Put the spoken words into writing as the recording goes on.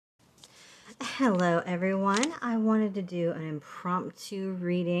Hello everyone. I wanted to do an impromptu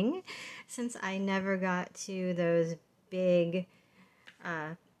reading since I never got to those big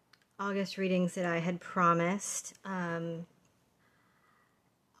August readings that I had promised.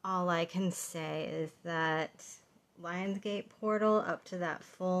 All I can say is that Lionsgate portal up to that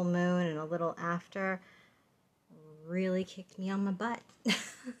full moon and a little after really kicked me on my butt.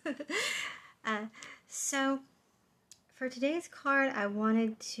 So for today's card, I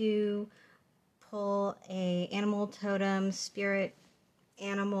wanted to pull a animal totem, spirit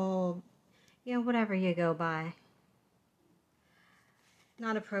animal, whatever you go by.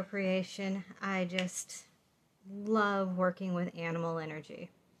 Not appropriation. I just love working with animal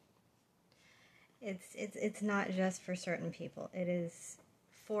energy. It's not just for certain people. It is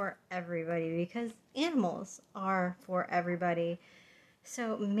for everybody because animals are for everybody.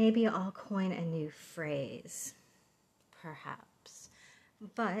 So maybe I'll coin a new phrase, perhaps.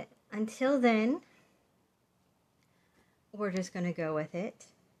 But until then, we're just going to go with it.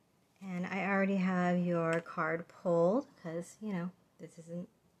 And I already have your card pulled because, this isn't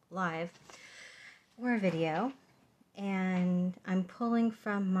live or a video. And I'm pulling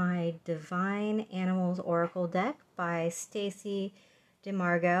from my Divine Animals Oracle deck by Stacey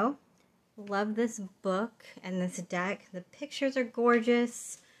DeMargo. Love this book and this deck. The pictures are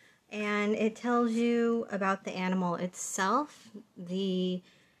gorgeous. And it tells you about the animal itself, the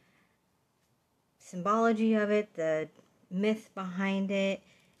symbology of it, the myth behind it,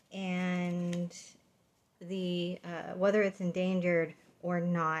 and the whether it's endangered or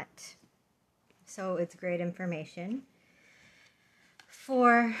not. So it's great information.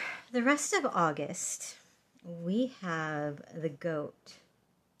 For the rest of August, we have the goat,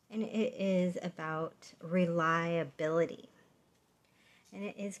 and it is about reliability. And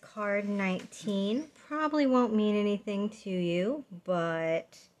it is card 19. Probably won't mean anything to you,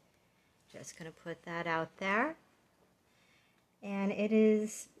 but just going to put that out there. And it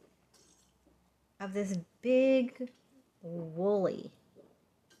is of this big, woolly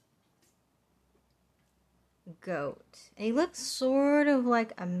goat. And he looks sort of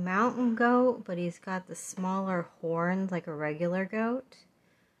like a mountain goat, but he's got the smaller horns like a regular goat.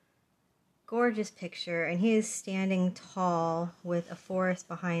 Gorgeous picture, and he is standing tall with a forest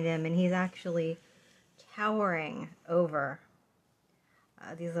behind him, and he's actually towering over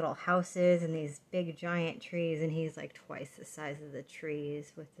these little houses and these big giant trees, and he's like twice the size of the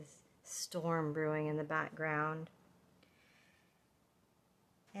trees with this storm brewing in the background.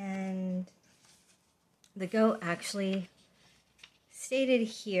 And the goat actually stated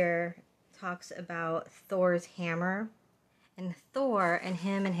here talks about Thor's hammer, and Thor and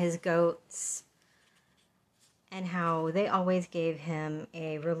him and his goats, and how they always gave him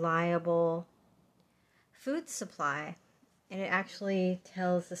a reliable food supply. And it actually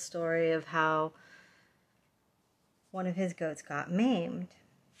tells the story of how one of his goats got maimed.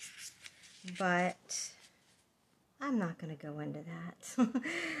 But I'm not going to go into that.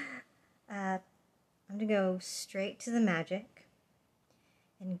 I'm going to go straight to the magic.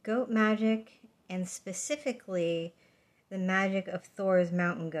 And goat magic, and specifically the magic of Thor's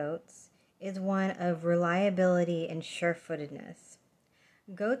mountain goats, is one of reliability and sure-footedness.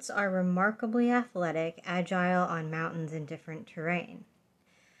 Goats are remarkably athletic, agile on mountains and different terrain.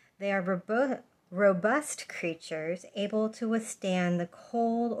 They are robust creatures able to withstand the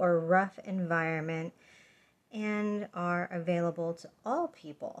cold or rough environment and are available to all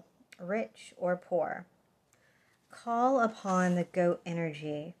people, rich or poor. Call upon the goat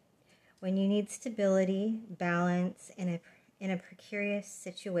energy when you need stability, balance in a precarious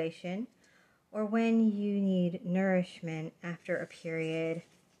situation, or when you need nourishment after a period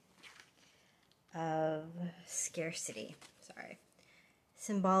of scarcity.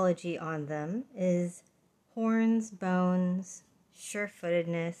 Symbology on them is horns, bones,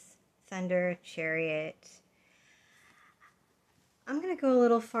 sure-footedness, thunder, chariot. I'm going to go a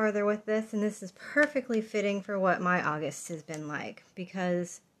little farther with this, and this is perfectly fitting for what my August has been like,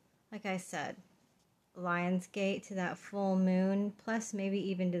 because, like I said, Lionsgate to that full moon, plus maybe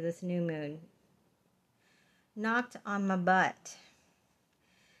even to this new moon, knocked on my butt.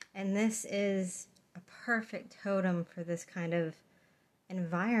 And this is a perfect totem for this kind of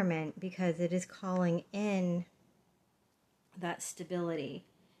environment because it is calling in that stability.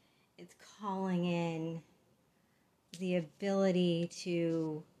 It's calling in the ability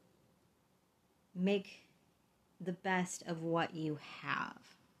to make the best of what you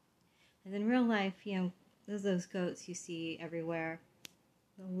have. And in real life, those goats you see everywhere,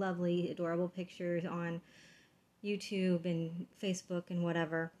 the lovely, adorable pictures on YouTube and Facebook and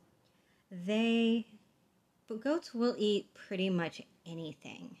whatever. But goats will eat pretty much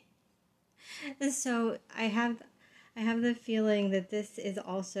anything. So I have the feeling that this is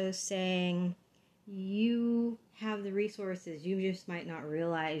also saying you have the resources. You just might not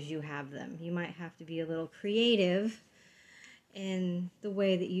realize you have them. You might have to be a little creative in the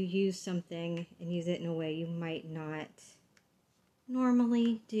way that you use something and use it in a way you might not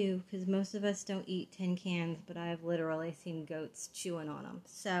normally do, because most of us don't eat tin cans, but I've literally seen goats chewing on them.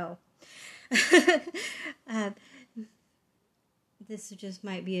 So this just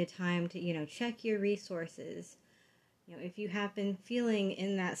might be a time to, check your resources. If you have been feeling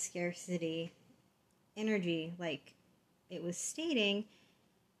in that scarcity energy, like it was stating,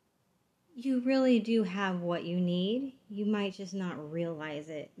 you really do have what you need. You might just not realize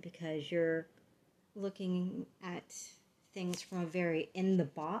it because you're looking at things from a very in the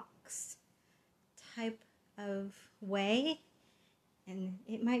box type of way, and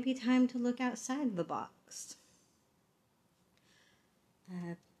it might be time to look outside the box.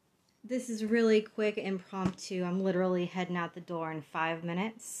 This is really quick, impromptu. I'm literally heading out the door in 5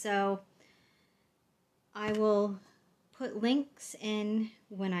 minutes, so I will put links in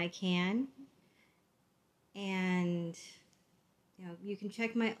when I can, and you can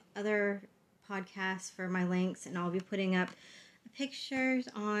check my other podcasts for my links, and I'll be putting up pictures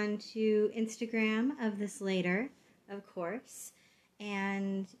onto Instagram of this later, of course,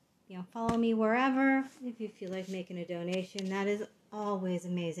 and follow me wherever if you feel like making a donation. That is always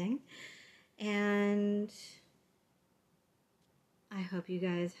amazing, and I hope you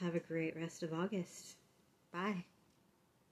guys have a great rest of August. Bye.